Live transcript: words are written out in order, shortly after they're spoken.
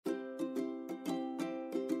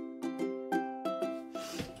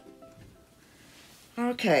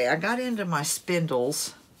Okay, I got into my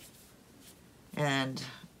spindles, and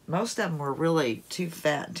most of them were really too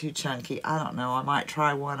fat and too chunky. I don't know, I might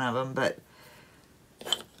try one of them, but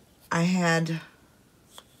I had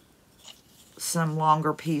some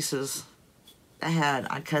longer pieces.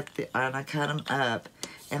 I cut them up,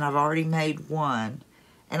 and I've already made one,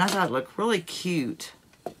 and I thought it looked really cute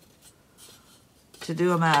to do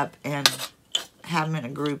them up and have them in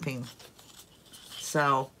a grouping.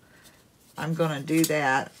 So I'm going to do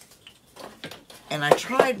that. And I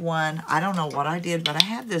tried one, I don't know what I did, but I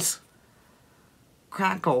had this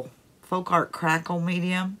folk art crackle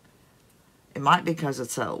medium. It might be because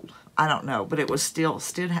it's old, I don't know, but it was still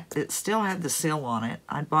had the seal on it.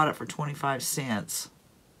 I bought it for 25 cents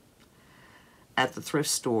at the thrift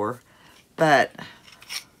store, but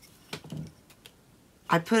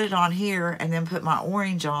I put it on here and then put my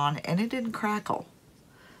orange on, and it didn't crackle.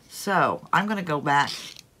 So I'm going to go back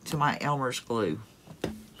to my Elmer's glue.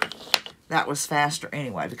 That was faster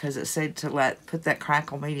anyway, because it said to put that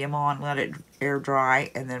crackle medium on, let it air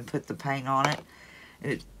dry, and then put the paint on it.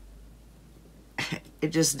 And it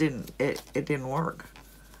just didn't work.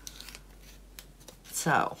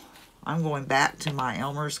 So I'm going back to my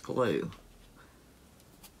Elmer's glue.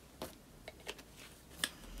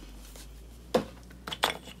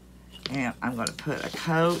 And I'm going to put a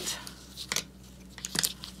coat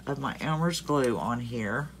of my Elmer's glue on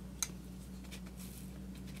here.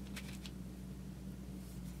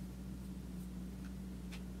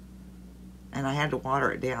 And I had to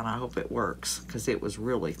water it down. I hope it works, because it was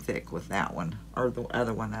really thick with that one, or the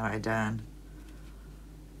other one that I done.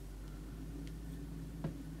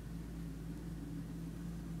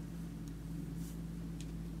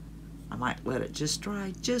 I might let it just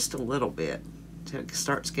dry just a little bit till it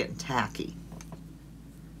starts getting tacky.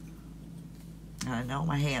 And I know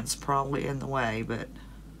my hand's probably in the way, but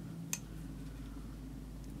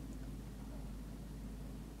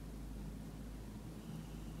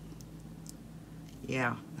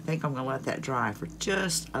yeah, I think I'm going to let that dry for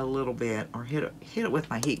just a little bit, or hit it with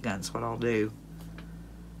my heat gun is what I'll do.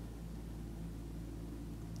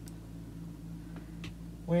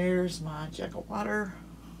 Where's my jug of water?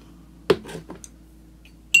 Okay,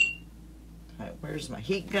 where's my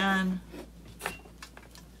heat gun?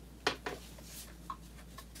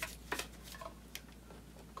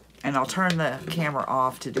 And I'll turn the camera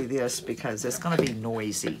off to do this because it's going to be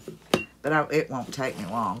noisy, but it won't take me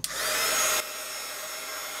long.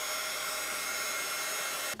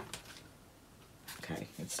 Okay,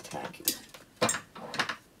 it's tacky.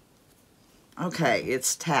 Okay,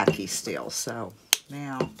 it's tacky still, so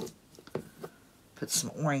now put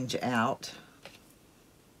some orange out.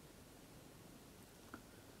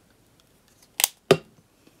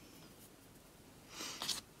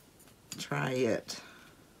 Try it.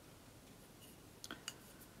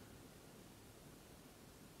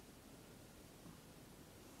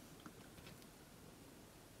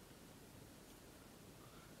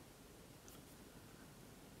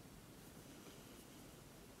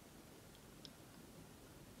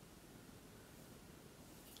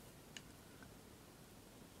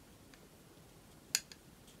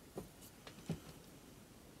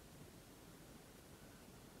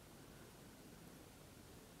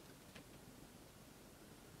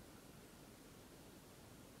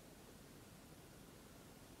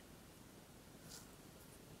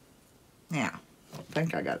 Now, I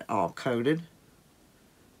think I got it all coated.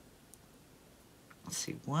 Let's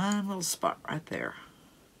see, one little spot right there.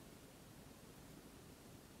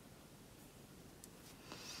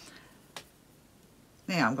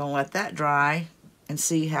 Now I'm going to let that dry and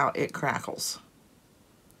see how it crackles.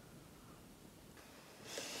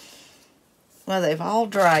 Well, they've all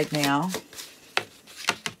dried now.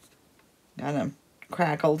 Got them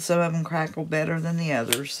crackled. Some of them crackled better than the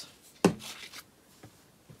others.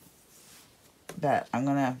 But I'm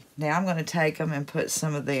gonna take them and put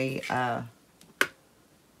some of the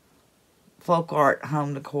folk art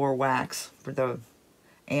home decor wax, for the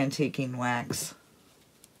antiquing wax,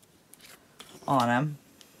 on them.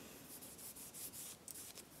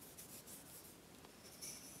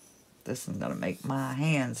 This is gonna make my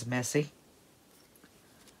hands messy.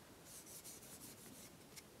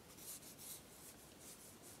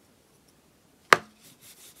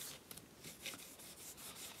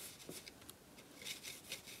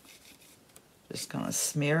 Just gonna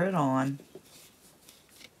smear it on.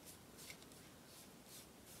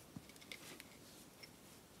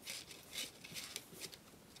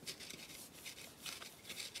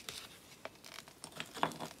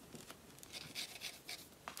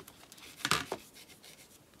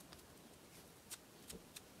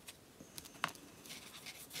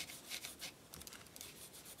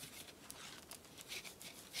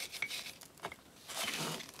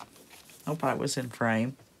 Hope I was in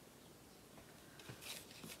frame.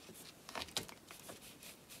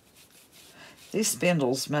 These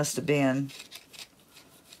spindles must have been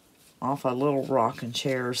off a little rocking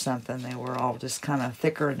chair or something. They were all just kind of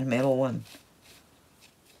thicker in the middle and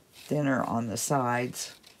thinner on the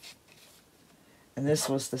sides. And this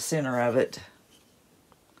was the center of it.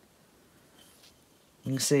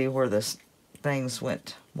 You can see where the things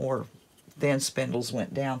went, more thin spindles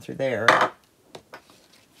went down through there.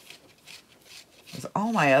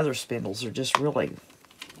 All my other spindles are just really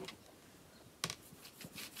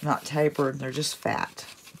not tapered. They're just fat.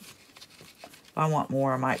 If I want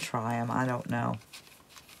more, I might try them. I don't know.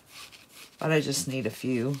 But I just need a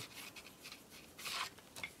few.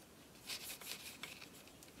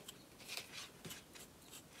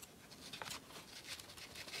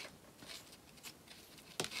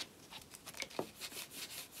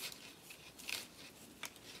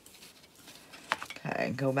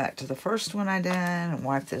 Okay, go back to the first one I done and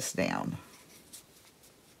wipe this down.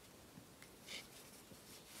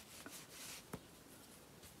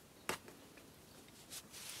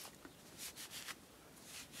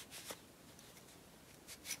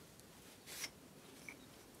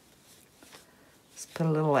 Let's put a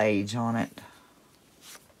little age on it.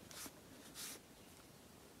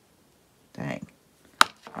 Dang,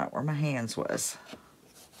 right where my hands was.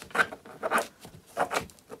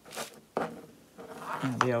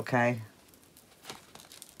 That'll be okay.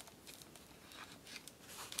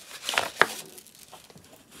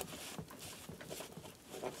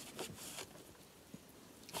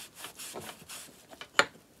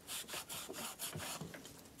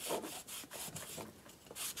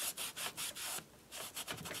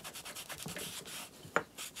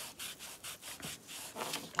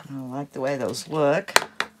 I like the way those look.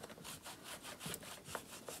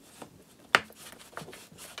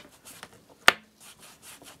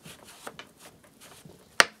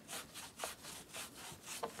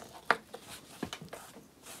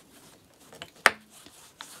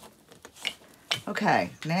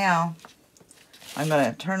 Okay, now I'm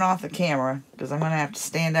going to turn off the camera because I'm going to have to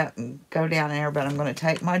stand up and go down there, but I'm going to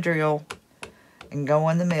take my drill and go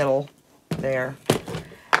in the middle there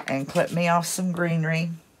and clip me off some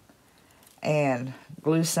greenery and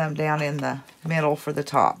glue some down in the middle for the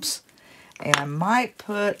tops. And I might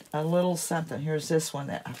put a little something. Here's this one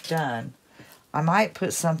that I've done. I might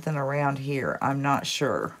put something around here. I'm not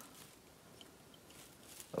sure.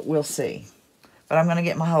 But we'll see. But I'm going to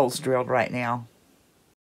get my holes drilled right now.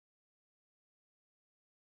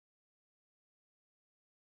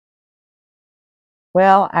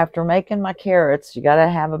 Well, after making my carrots, you got to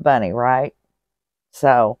have a bunny, right?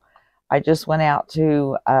 So I just went out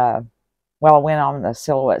to, I went on the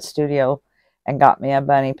Silhouette Studio and got me a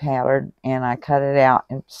bunny pattern, and I cut it out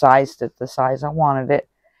and sized it the size I wanted it,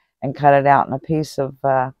 and cut it out in a piece of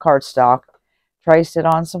cardstock, traced it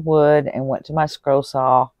on some wood, and went to my scroll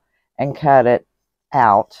saw and cut it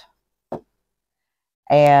out.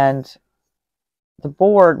 And the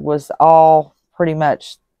board was all pretty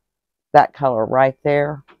much that color right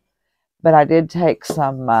there, but I did take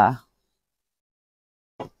some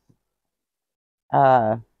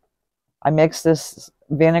I mixed this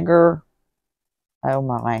vinegar,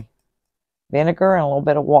 vinegar and a little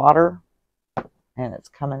bit of water, and it's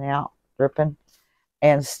coming out dripping,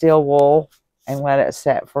 and steel wool, and let it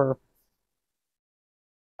set for,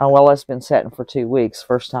 oh well, it's been setting for 2 weeks,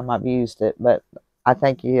 first time I've used it, but I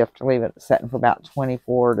think you have to leave it setting for about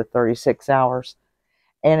 24 to 36 hours.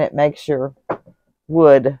 And it makes your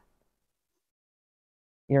wood,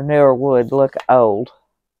 your newer wood, look old.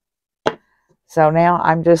 So now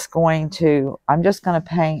I'm just going to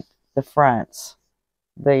paint the fronts,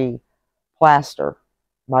 the plaster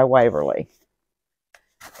by Waverly.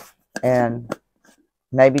 And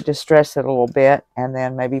maybe distress it a little bit, and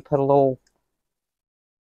then maybe put a little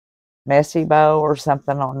messy bow or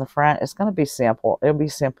something on the front. It's going to be simple. It'll be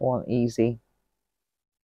simple and easy.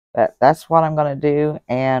 But that's what I'm going to do,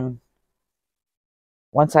 and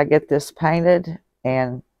once I get this painted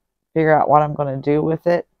and figure out what I'm going to do with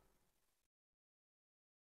it,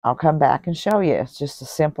 I'll come back and show you. It's just a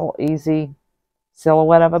simple, easy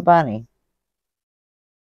silhouette of a bunny.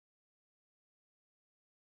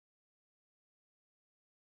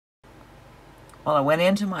 Well, I went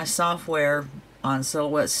into my software on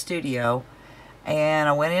Silhouette Studio, and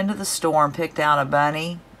I went into the store and picked out a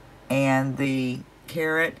bunny and the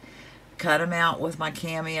carrot, cut them out with my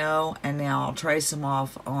Cameo, and now I'll trace them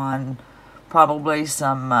off on probably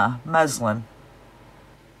some muslin.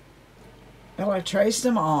 Well, I traced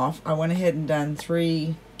them off. I went ahead and done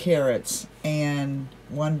 3 carrots and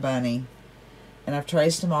 1 bunny, and I've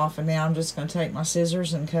traced them off, and now I'm just going to take my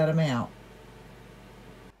scissors and cut them out.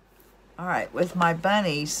 All right, with my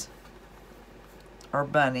bunnies, or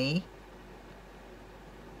bunny,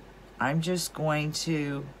 I'm just going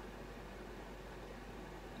to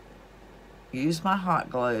use my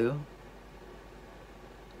hot glue.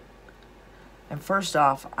 And first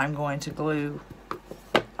off, I'm going to glue.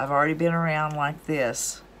 I've already been around like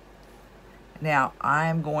this. Now,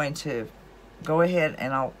 I'm going to go ahead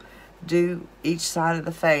and I'll do each side of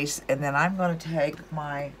the face, and then I'm going to take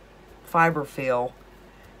my fiber fill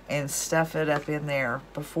and stuff it up in there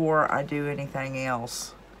before I do anything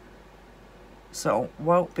else. So it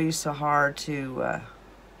won't be so hard to,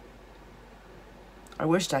 I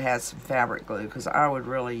wished I had some fabric glue, because I would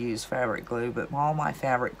really use fabric glue, but all my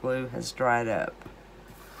fabric glue has dried up.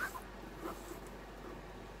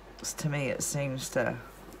 To me, it seems to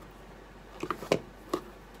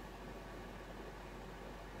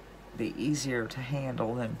be easier to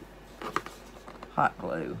handle than hot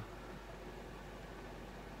glue.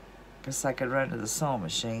 Guess I could run to the sewing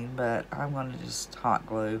machine, but I'm going to just hot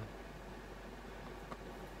glue.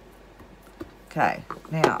 Okay,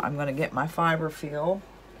 now I'm going to get my fiber fill.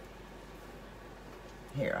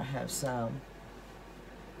 Here, I have something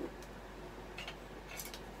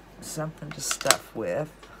to stuff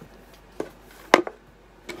with.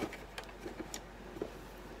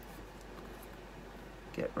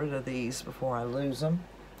 Get rid of these before I lose them.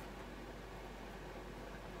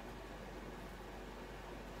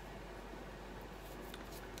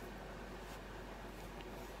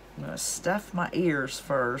 I'm going to stuff my ears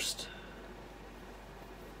first.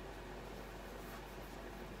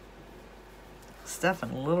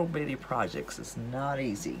 Stuffing little bitty projects is not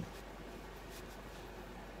easy.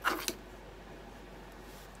 And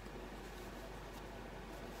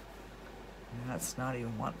that's not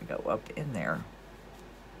even wanting to go up in there.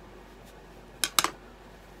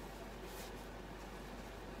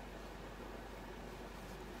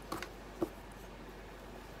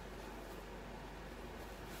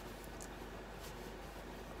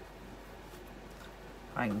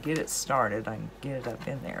 I can get it started, I can get it up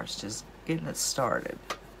in there. It's just getting it started.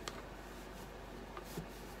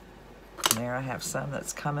 And there I have some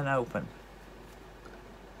that's coming open.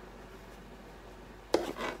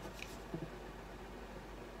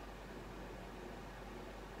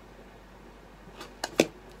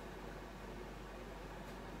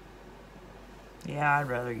 Yeah, I'd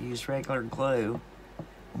rather use regular glue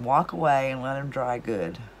and walk away and let them dry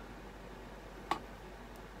good.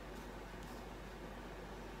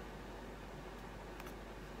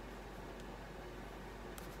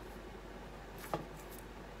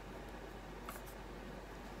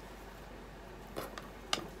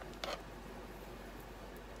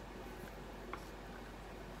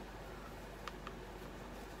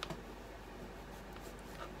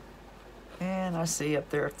 And I see up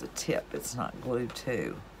there at the tip, it's not glued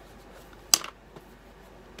too.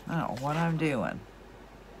 I don't know what I'm doing.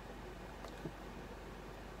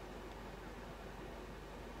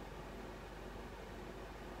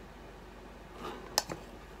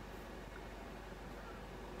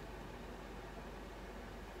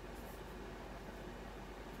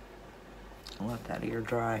 I'll let that ear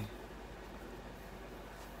dry.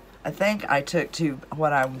 I think I took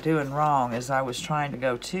what I'm doing wrong is I was trying to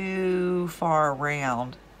go too far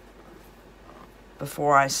around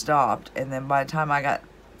before I stopped, and then by the time I got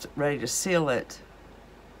ready to seal it,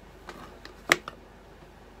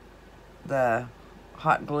 the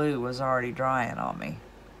hot glue was already drying on me.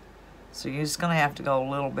 So you're just gonna have to go a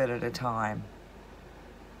little bit at a time.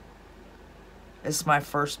 It's my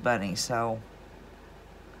first bunny, so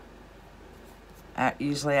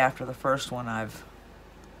usually after the first one I've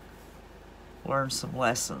learned some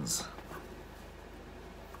lessons.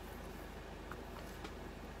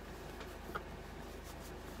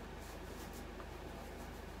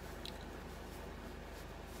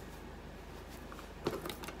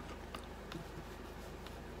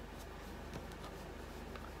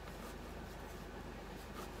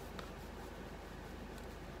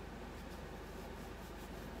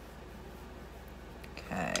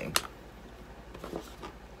 Okay.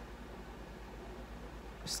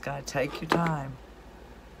 Just gotta take your time.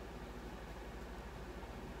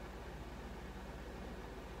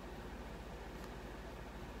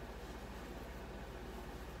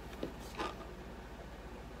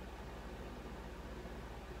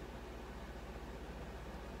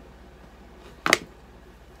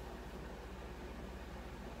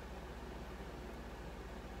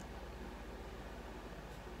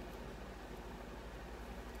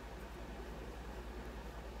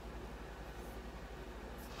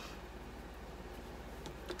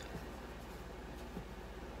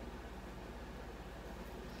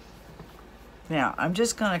 Now, I'm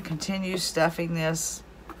just going to continue stuffing this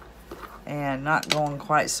and not going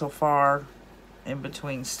quite so far in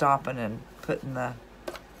between stopping and putting the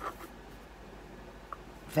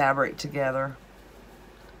fabric together,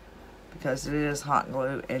 because it is hot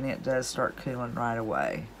glue and it does start cooling right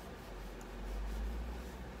away.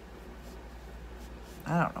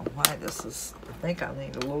 I don't know why this is, I think I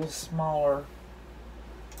need a little smaller.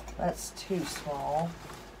 That's too small.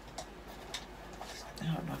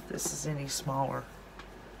 I don't know if this is any smaller.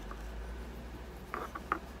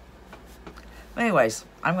 Anyways,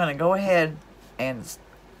 I'm going to go ahead and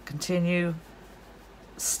continue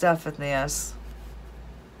stuffing this.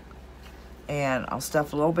 And I'll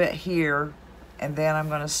stuff a little bit here, and then I'm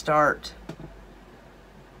going to start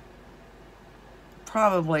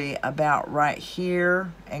probably about right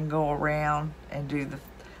here and go around and do the,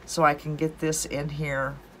 so I can get this in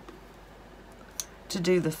here to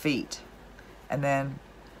do the feet. And then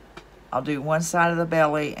I'll do one side of the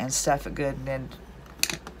belly and stuff it good and then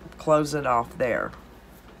close it off there.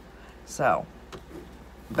 So,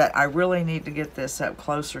 but I really need to get this up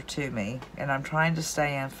closer to me, and I'm trying to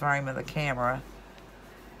stay in frame of the camera,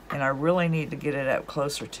 and I really need to get it up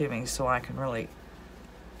closer to me so I can really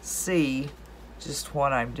see just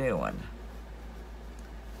what I'm doing.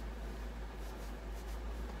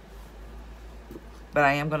 But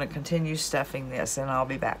I am going to continue stuffing this, and I'll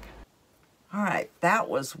be back. Alright, that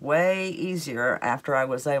was way easier after I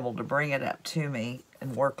was able to bring it up to me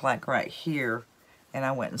and work like right here, and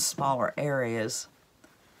I went in smaller areas.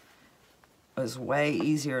 It was way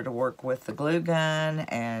easier to work with the glue gun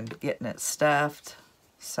and getting it stuffed,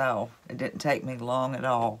 so it didn't take me long at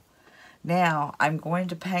all. Now I'm going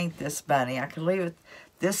to paint this bunny. I could leave it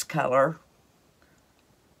this color,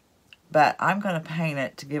 but I'm going to paint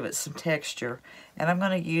it to give it some texture, and I'm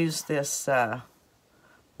going to use this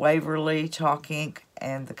Waverly chalk ink,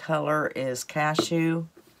 and the color is Cashew.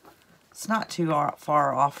 It's not too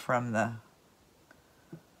far off from the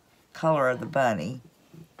color of the bunny.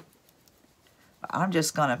 I'm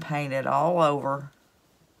just going to paint it all over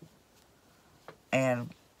and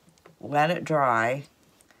let it dry.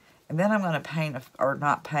 And then I'm going to paint, or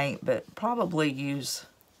not paint, but probably use,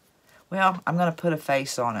 well, I'm going to put a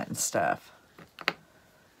face on it and stuff.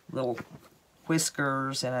 Little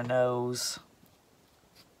whiskers and a nose.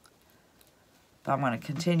 But I'm going to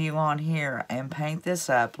continue on here and paint this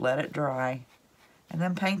up, let it dry, and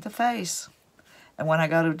then paint the face. And when I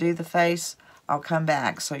go to do the face, I'll come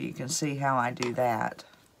back so you can see how I do that.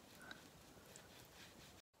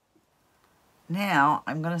 Now,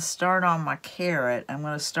 I'm going to start on my carrot. I'm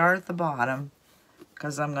going to start at the bottom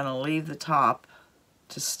because I'm going to leave the top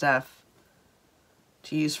to stuff,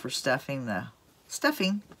 to use for stuffing the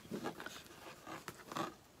stuffing.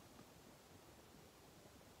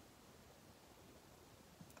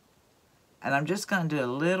 And I'm just going to do a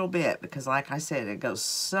little bit because, like I said, it goes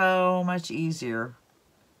so much easier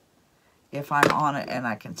if I'm on it and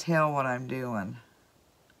I can tell what I'm doing.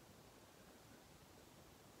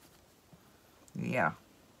 Yeah.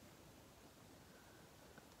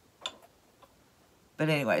 But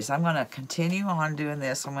anyways, I'm going to continue on doing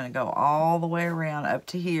this. I'm going to go all the way around up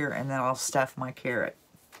to here, and then I'll stuff my carrot.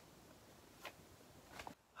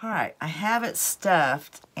 Alright, I have it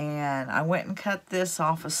stuffed, and I went and cut this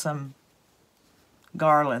off of some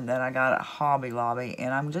garland that I got at Hobby Lobby,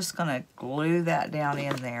 and I'm just going to glue that down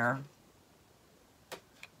in there.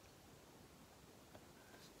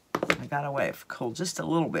 I got to wait for it to cool just a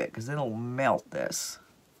little bit because it'll melt this.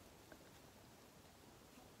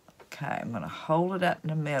 Okay, I'm going to hold it up in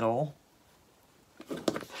the middle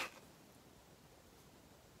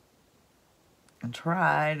and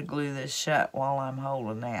try to glue this shut while I'm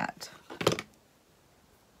holding that.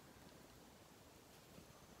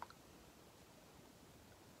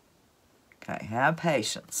 Okay, have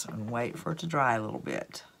patience and wait for it to dry a little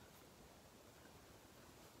bit.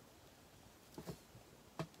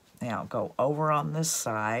 Now go over on this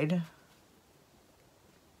side.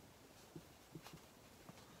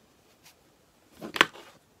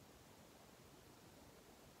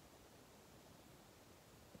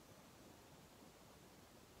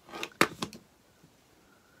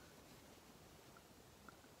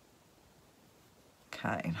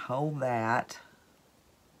 Okay, and hold that.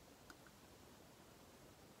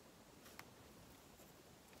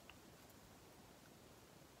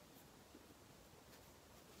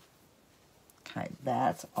 Okay,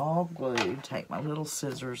 that's all glued. Take my little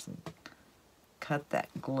scissors and cut that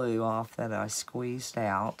glue off that I squeezed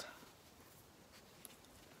out.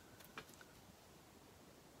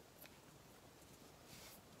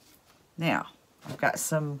 Now, I've got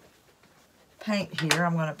some paint here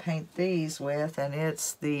I'm going to paint these with, and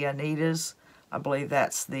it's the Anita's I believe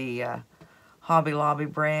that's the Hobby Lobby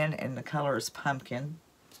brand, and the color is pumpkin.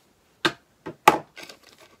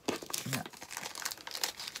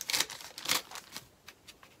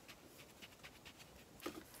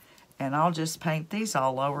 And I'll just paint these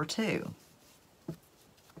all over too.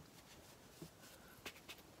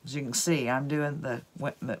 As you can see, I'm doing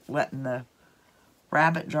letting the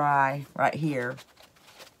rabbit dry right here.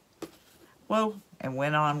 Whoa, and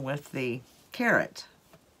went on with the carrot.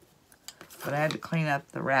 But I had to clean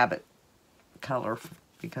up the rabbit color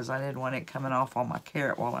because I didn't want it coming off on my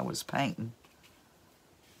carrot while I was painting.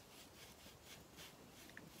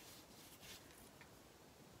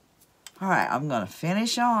 Alright, I'm going to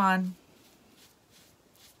finish on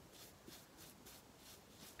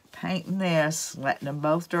painting this, letting them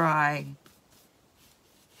both dry.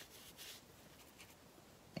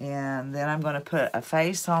 And then I'm going to put a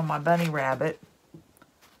face on my bunny rabbit.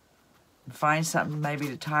 Find something maybe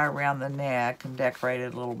to tie around the neck and decorate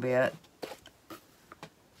it a little bit.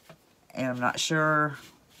 And I'm not sure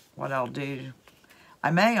what I'll do. I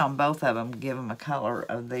may on both of them give them a color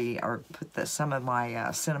of the, or put some of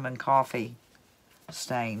my cinnamon coffee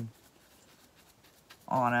stain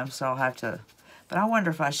on them. So I'll have to, but I wonder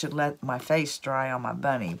if I should let my face dry on my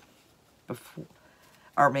bunny before,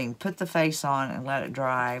 or I mean put the face on and let it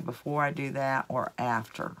dry before I do that or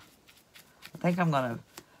after. I think I'm going to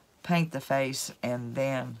paint the face and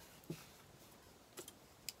then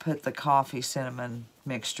put the coffee cinnamon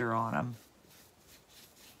mixture on them.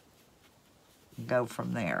 Go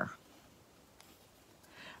from there.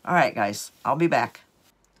 Alright guys, I'll be back.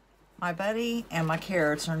 My bunny and my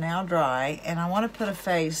carrots are now dry, and I want to put a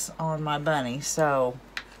face on my bunny, so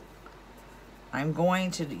I'm going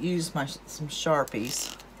to use some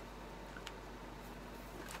Sharpies.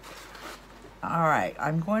 Alright,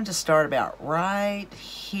 I'm going to start about right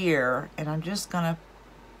here, and I'm just going to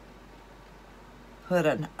put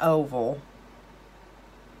an oval.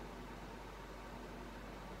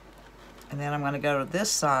 And then I'm going to go to this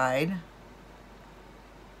side.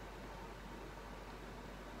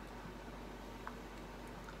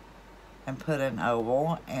 And put an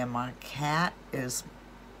oval. And my cat is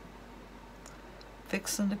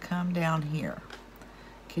fixing to come down here.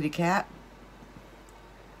 Kitty cat,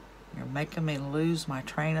 you're making me lose my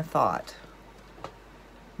train of thought.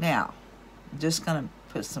 Now, I'm just going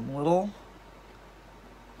to put some little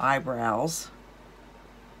eyebrows.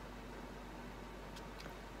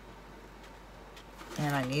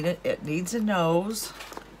 And I need it needs a nose.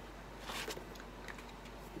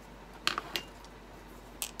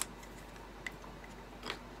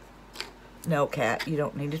 No, cat, you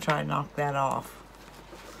don't need to try to knock that off.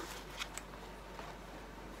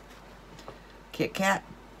 Kit Kat,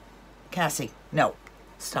 Cassie, no,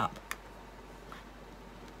 stop.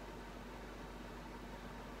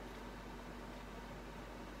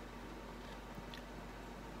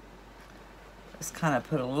 Just kind of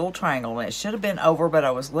put a little triangle in it. It should have been over, but I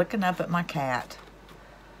was looking up at my cat.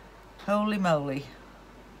 Holy moly.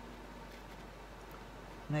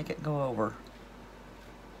 Make it go over.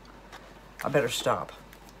 I better stop.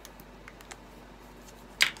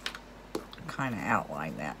 Kind of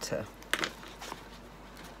outline that too.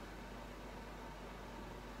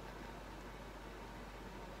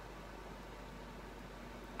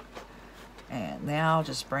 And now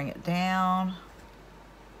just bring it down.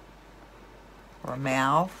 Or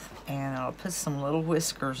mouth, and I'll put some little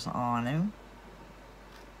whiskers on him.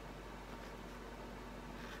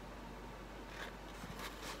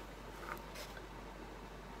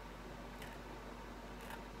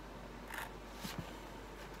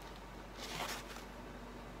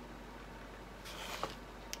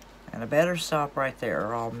 And I better stop right there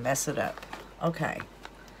or I'll mess it up. Okay,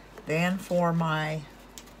 then for my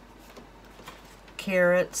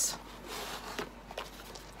carrots,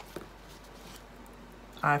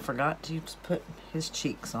 I forgot to put his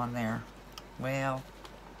cheeks on there. Well,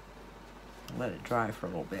 let it dry for a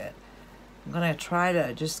little bit. I'm going to try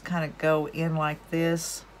to just kind of go in like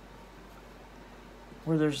this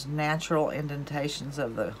where there's natural indentations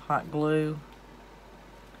of the hot glue.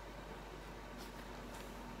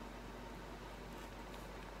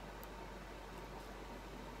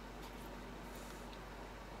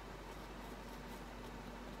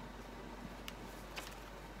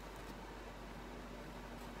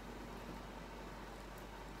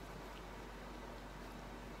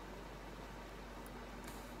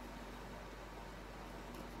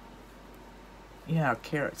 You know how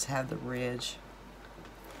carrots have the ridge.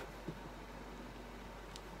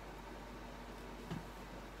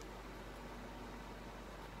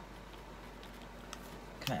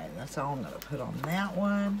 Okay, that's all I'm going to put on that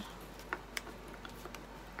one.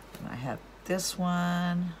 And I have this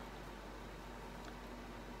one.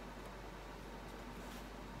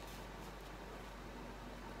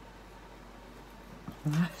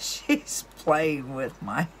 She's playing with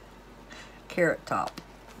my carrot top.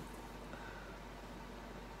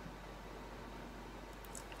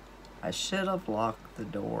 I should have locked the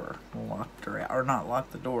door, locked her out, or not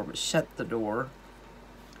locked the door, but shut the door.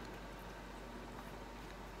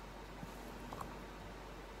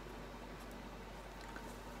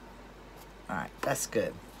 All right, that's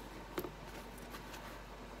good.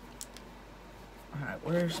 All right,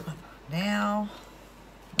 where's my, now,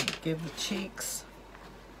 give the cheeks.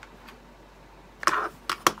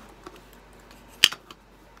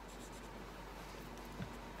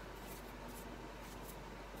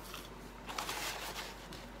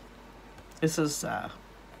 This is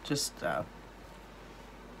just, what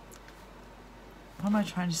am I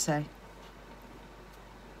trying to say?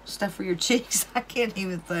 Stuff for your cheeks. I can't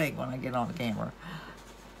even think when I get on the camera.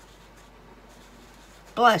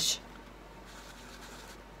 Blush.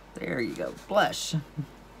 There you go, blush.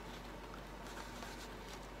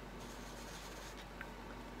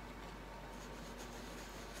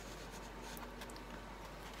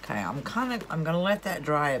 Okay, I'm gonna let that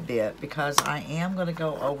dry a bit because I am gonna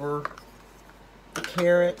go over the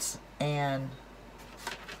carrots, and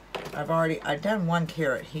I've done one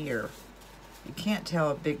carrot here. You can't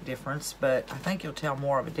tell a big difference, but I think you'll tell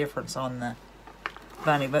more of a difference on the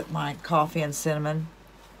bunny. But my coffee and cinnamon,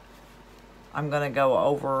 I'm gonna go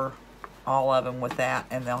over all of them with that,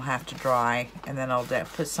 and they'll have to dry, and then I'll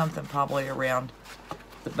put something probably around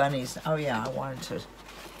the bunnies. Oh yeah, I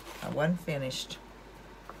wasn't finished.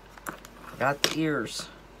 Got the ears.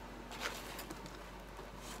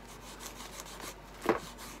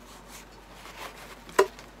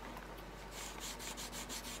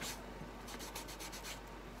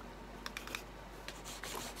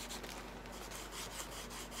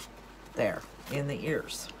 There, in the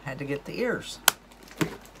ears. Had to get the ears.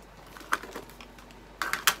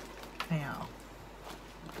 Now,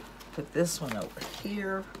 put this one over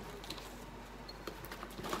here.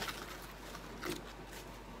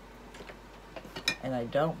 And I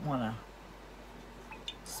don't want to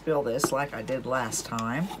spill this like I did last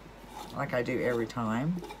time, like I do every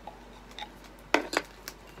time. I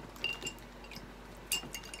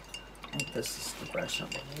think this is the brush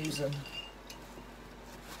I've been using.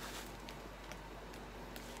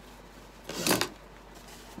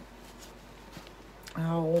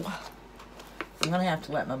 Oh, I'm going to have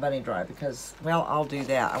to let my bunny dry because, well, I'll do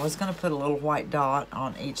that. I was going to put a little white dot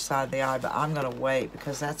on each side of the eye, but I'm going to wait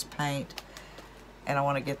because that's paint, and I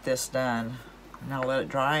want to get this done. And I'll let it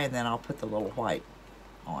dry, and then I'll put the little white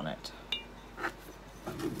on it.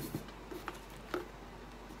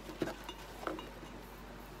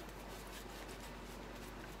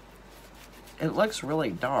 It looks really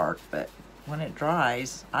dark, but when it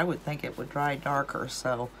dries, I would think it would dry darker,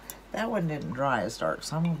 so that one didn't dry as dark.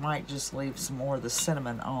 So I might just leave some more of the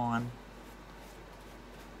cinnamon on.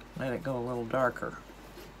 Let it go a little darker.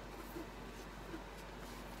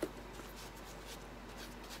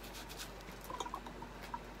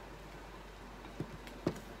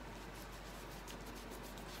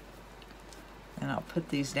 And I'll put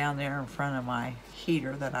these down there in front of my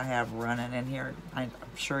heater that I have running in here. I'm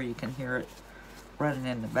sure you can hear it running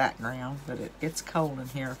in the background, but it gets cold in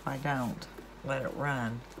here if I don't let it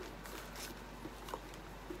run.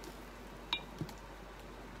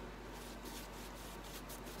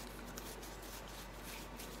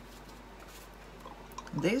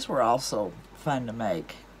 These were also fun to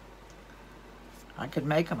make. I could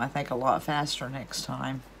make them, I think, a lot faster next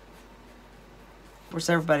time. Of course,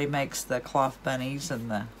 everybody makes the cloth bunnies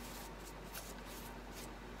and the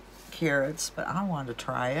carrots, but I wanted to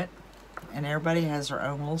try it. And everybody has their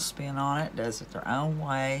own little spin on it, does it their own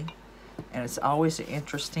way. And it's always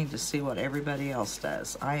interesting to see what everybody else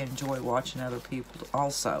does. I enjoy watching other people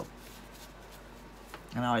also.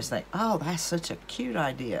 And I always think, oh, that's such a cute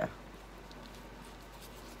idea.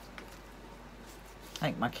 I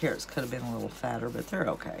think my carrots could have been a little fatter, but they're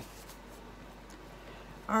okay.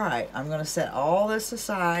 All right, I'm going to set all this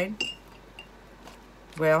aside.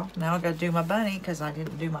 Well, now I've got to do my bunny because I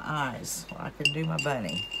didn't do my eyes. Well, I can do my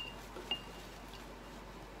bunny.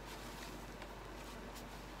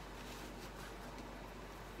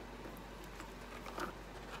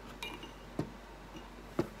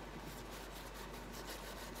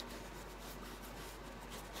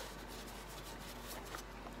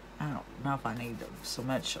 I don't know if I need so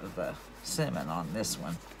much of the cinnamon on this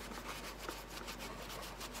one.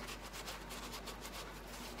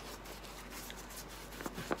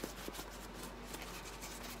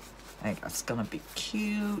 I think that's gonna be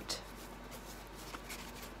cute.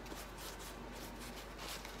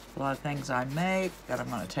 A lot of things I make that I'm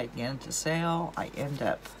going to take into sale, I end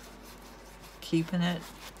up keeping it.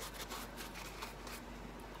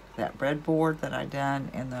 That breadboard that I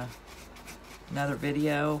done in another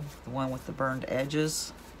video, the one with the burned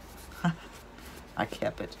edges, I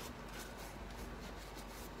kept it.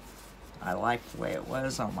 I liked the way it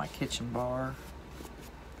was on my kitchen bar.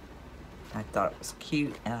 I thought it was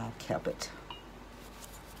cute and I kept it.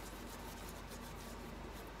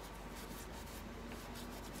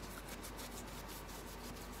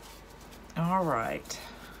 All right,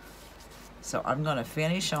 so I'm going to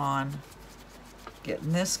finish on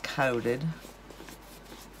getting this coated,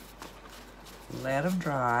 let them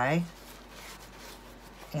dry,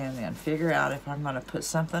 and then figure out if I'm going to put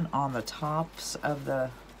something on the tops of the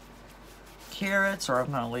carrots or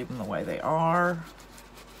I'm going to leave them the way they are.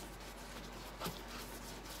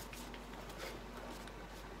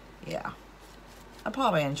 Yeah, I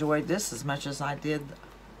probably enjoyed this as much as I did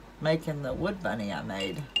making the wood bunny I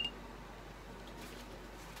made.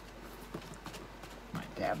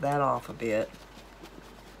 Might dab that off a bit.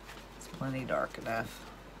 It's plenty dark enough.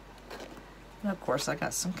 And of course I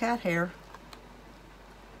got some cat hair.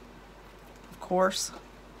 Of course.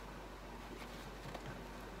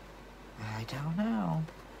 I don't know.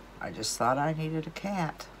 I just thought I needed a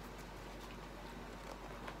cat.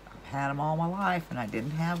 I've had them all my life and I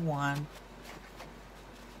didn't have one.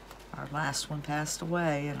 Our last one passed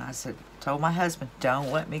away and I told my husband,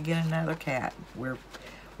 don't let me get another cat. We're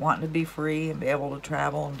wanting to be free and be able to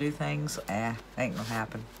travel and do things. Ain't gonna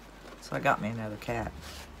happen. So I got me another cat.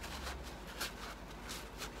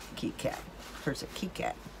 Kitty cat. Here's a kitty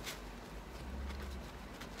cat.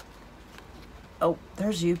 Oh,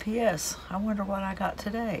 there's UPS. I wonder what I got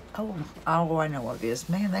today. Oh, I know what it is.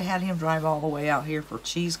 Man, they had him drive all the way out here for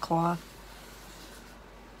cheesecloth.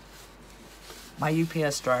 My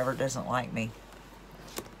UPS driver doesn't like me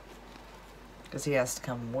because he has to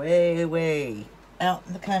come way, way out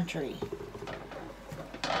in the country.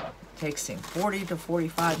 Takes him 40 to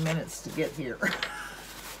 45 minutes to get here.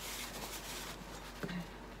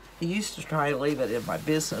 He used to try to leave it in my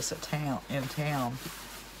business in town.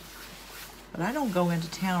 But I don't go into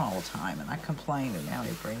town all the time, and I complain, and now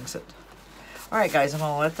he brings it. All right, guys, I'm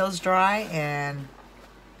going to let those dry and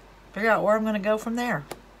figure out where I'm going to go from there.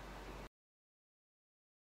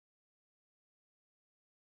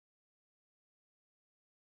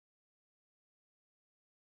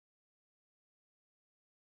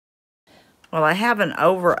 Well, I have an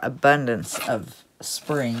overabundance of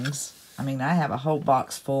springs. I mean, I have a whole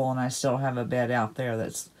box full, and I still have a bed out there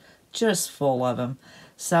that's just full of them.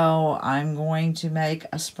 So I'm going to make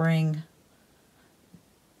a spring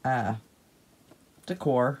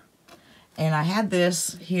decor. And I had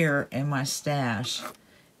this here in my stash,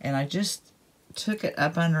 and I just took it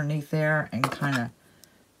up underneath there and kind of,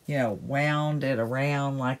 you know, wound it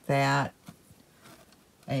around like that.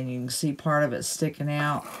 And you can see part of it sticking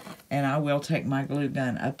out. And I will take my glue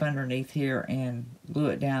gun up underneath here and glue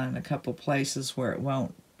it down in a couple places where it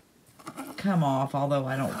won't come off, although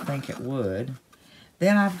I don't think it would.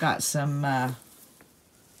 Then I've got some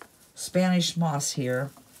Spanish moss here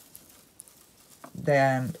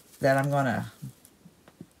that I'm going to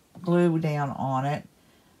glue down on it.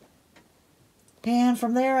 And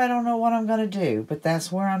from there, I don't know what I'm going to do, but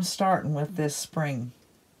that's where I'm starting with this spring.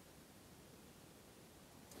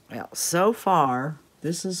 Well, so far,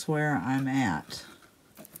 this is where I'm at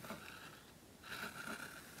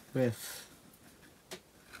with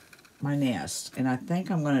my nest. And I think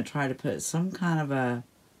I'm going to try to put some kind of a,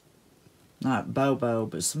 not bobo,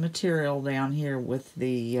 but some material down here with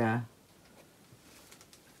the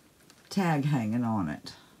tag hanging on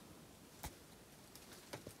it.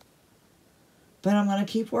 But I'm going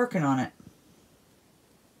to keep working on it.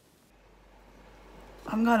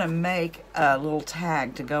 I'm going to make a little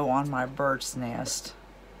tag to go on my bird's nest.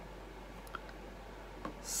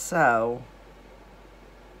 So,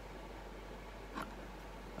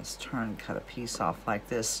 let's try and cut a piece off like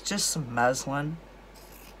this. Just some muslin.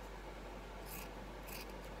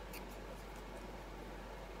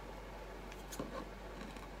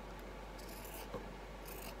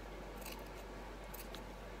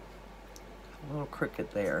 A little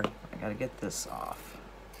crooked there. I got to get this off.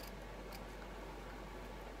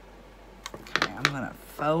 Okay, I'm going to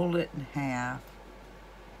fold it in half.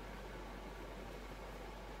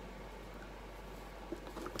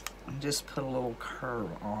 And just put a little curve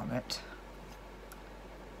on it.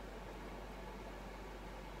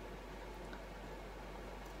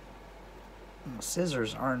 And the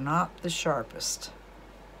scissors are not the sharpest.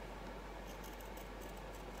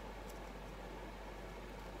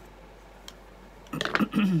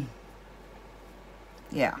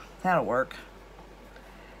 Yeah, that'll work.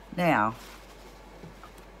 Now,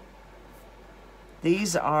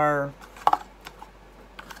 these are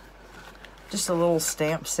just a little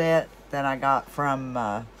stamp set that I got from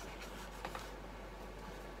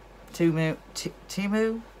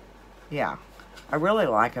Temu. Yeah, I really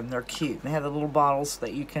like them. They're cute. They have the little bottles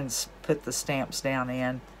that you can put the stamps down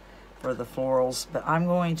in for the florals. But I'm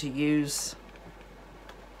going to use,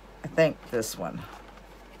 I think, this one.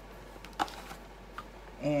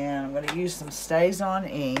 And I'm going to use some Stays On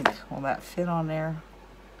ink. Will that fit on there?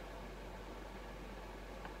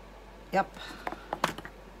 Yep.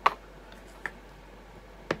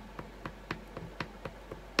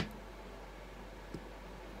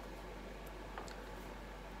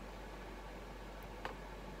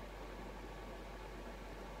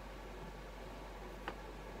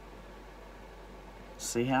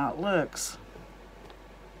 See how it looks.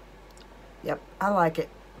 Yep, I like it.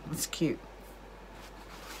 It's cute.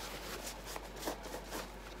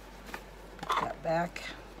 Put that back.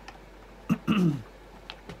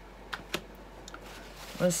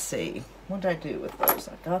 Let's see. What did I do with those?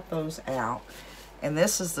 I got those out. And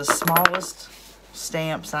this is the smallest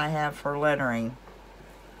stamps I have for lettering.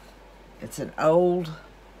 It's an old,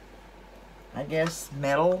 I guess,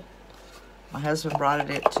 metal. My husband brought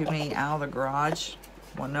it to me out of the garage.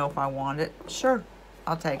 Want to know if I want it? Sure,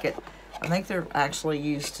 I'll take it. I think they're actually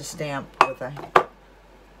used to stamp with a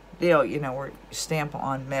deal, you know, where you stamp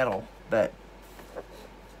on metal, but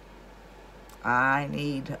I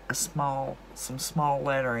need some small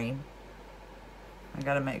lettering. I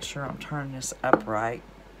gotta make sure I'm turning this upright.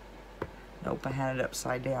 Nope, I had it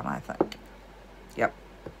upside down, I think. Yep.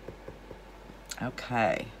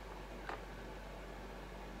 Okay.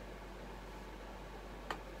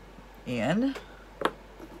 In.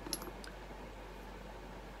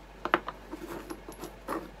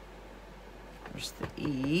 There's the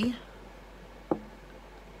E.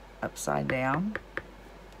 Upside down.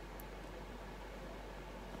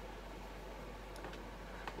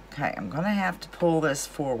 Okay, I'm going to have to pull this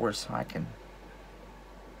forward so I can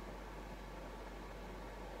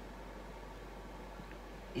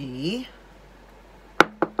E.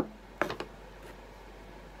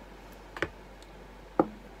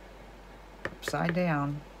 Upside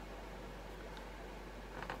down.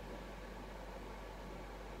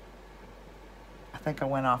 I think I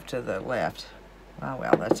went off to the left. Oh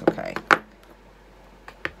well, that's okay.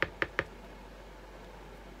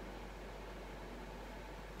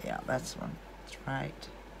 Yeah, that's one. That's right.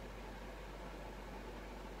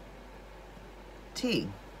 T.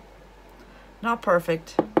 Not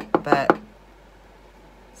perfect, but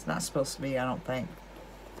it's not supposed to be, I don't think.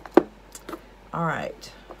 All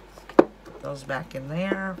right. Put those back in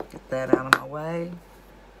there. Get that out of my way.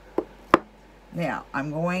 Now,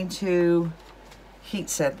 I'm going to heat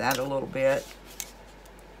set that a little bit.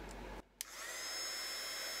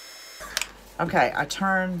 Okay, I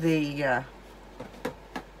turned the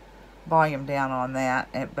volume down on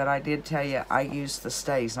that, but I did tell you I used the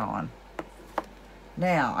Stays On.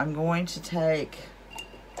 Now I'm going to take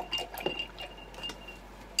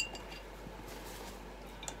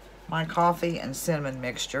my coffee and cinnamon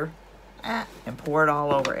mixture and pour it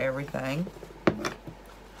all over everything.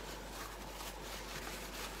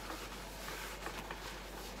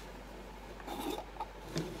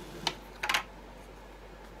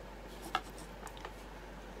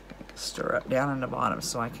 Stir up down in the bottom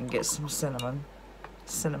so I can get some cinnamon.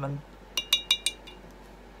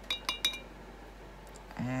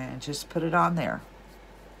 And just put it on there.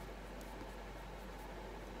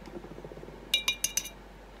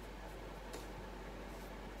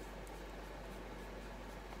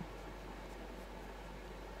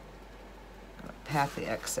 Pat the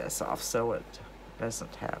excess off so it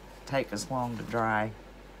doesn't take as long to dry.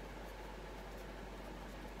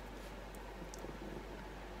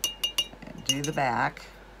 And do the back.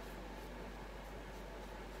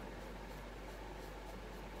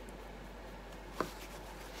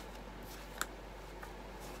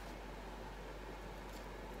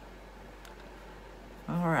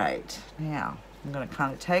 All right, now I'm going to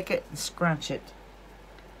kind of take it and scrunch it.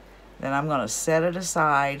 Then I'm going to set it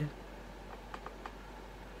aside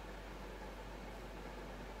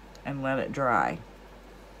and let it dry.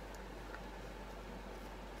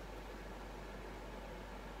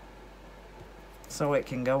 So it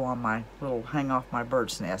can go on my little hang off my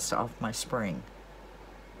bird's nest off my spring.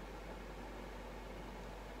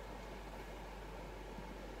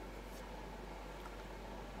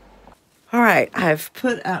 All right, I've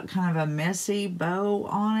put out kind of a messy bow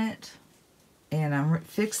on it, and I'm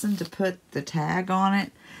fixing to put the tag on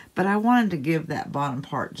it, but I wanted to give that bottom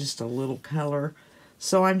part just a little color,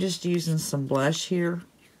 So I'm just using some blush here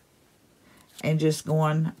and just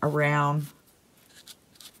going around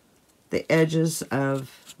the edges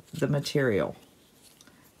of the material.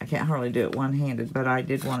 I can't hardly do it one-handed, but I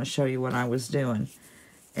did want to show you what I was doing.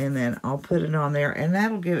 And then I'll put it on there, and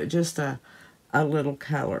that'll give it just a little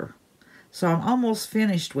color. So I'm almost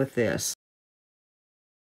finished with this.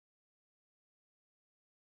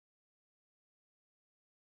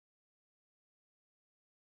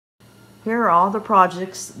 Here are all the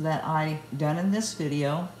projects that I done in this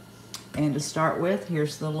video. And to start with,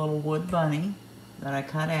 here's the little wood bunny that I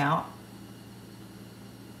cut out.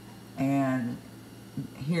 And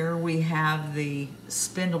here we have the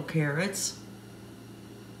spindle carrots.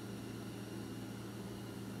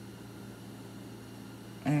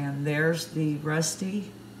 And there's the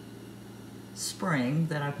rusty spring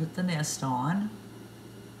that I put the nest on.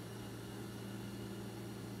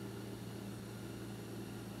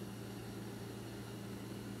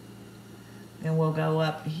 Then we'll go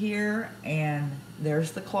up here, and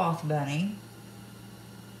there's the cloth bunny.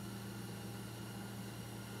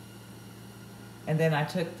 And then I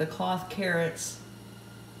took the cloth carrots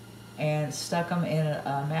and stuck them in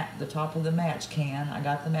the top of the match can. I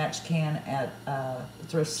got the match can at a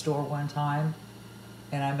thrift store one time,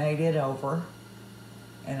 and I made it over.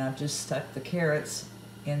 And I've just stuck the carrots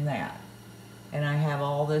in that. And I have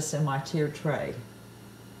all this in my tiered tray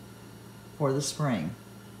for the spring.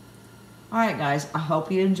 Alright guys, I hope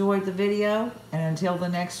you enjoyed the video, and until the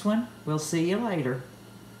next one, we'll see you later.